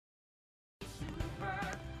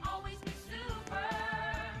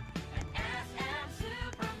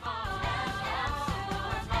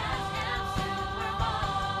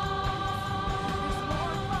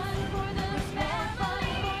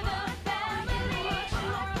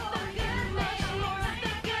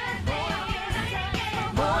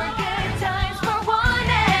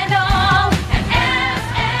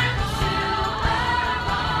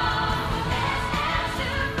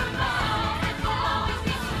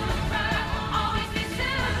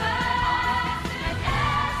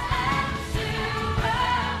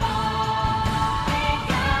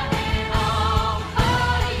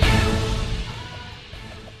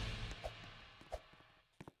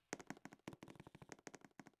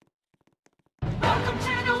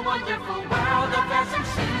wonderful world of SM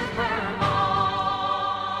Supermom.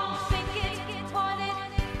 Sing it, want it,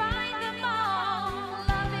 find them all.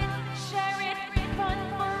 Love it, share it, fun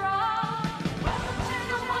for all. Welcome to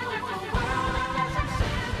the wonderful world of SM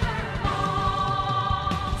Supermom.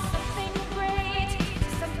 Something great,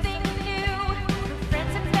 something new, for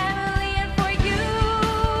friends and family and for you.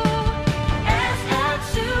 SM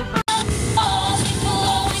Supermom. It will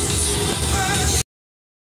always be super.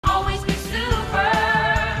 Always be super.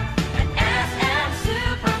 And SM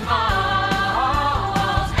Supermoms.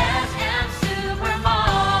 SM Supermoms.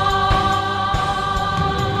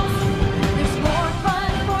 There's more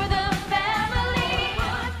fun for the family.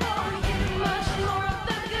 Much more of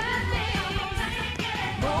the good things.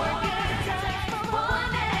 More good times for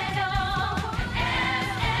one and all.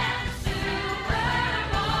 SM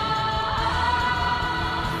Supermoms.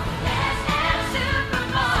 SM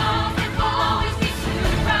Supermoms. It will always be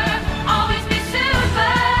super. Always be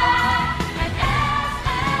super. And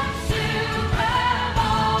SM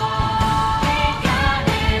Supermoms. We got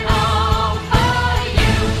it all for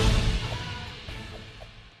you.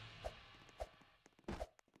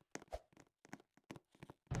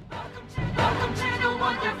 Welcome to the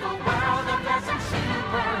wonderful world of SM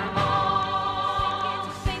Supermoms.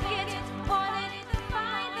 Sing it, want it,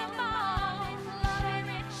 find them all. Love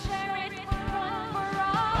it, share it, fun for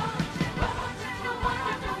all. Welcome to the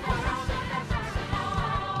wonderful world of SM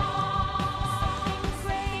Supermoms.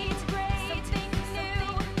 Something great, something new,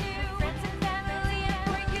 for friends and family and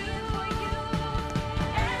for you.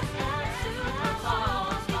 SM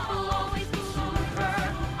Supermoms. It will always be super.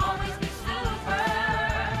 Always be super.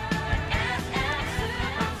 And SM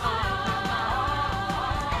Supermoms.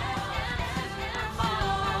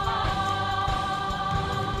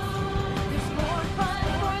 There's more fun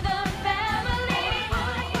for the family.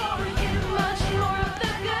 Much more of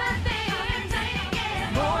the good things.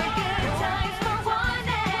 More good times for one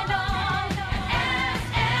and all.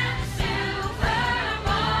 SM Supermoms.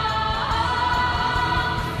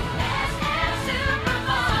 SM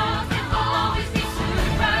Supermoms. It will always be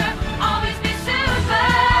super. Always be super.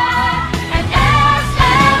 And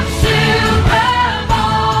SM Supermoms.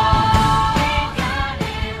 We got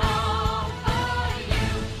it all for you.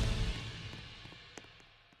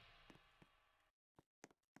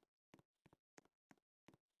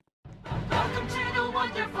 Welcome to the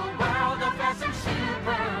wonderful world of SM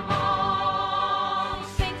Supermoms.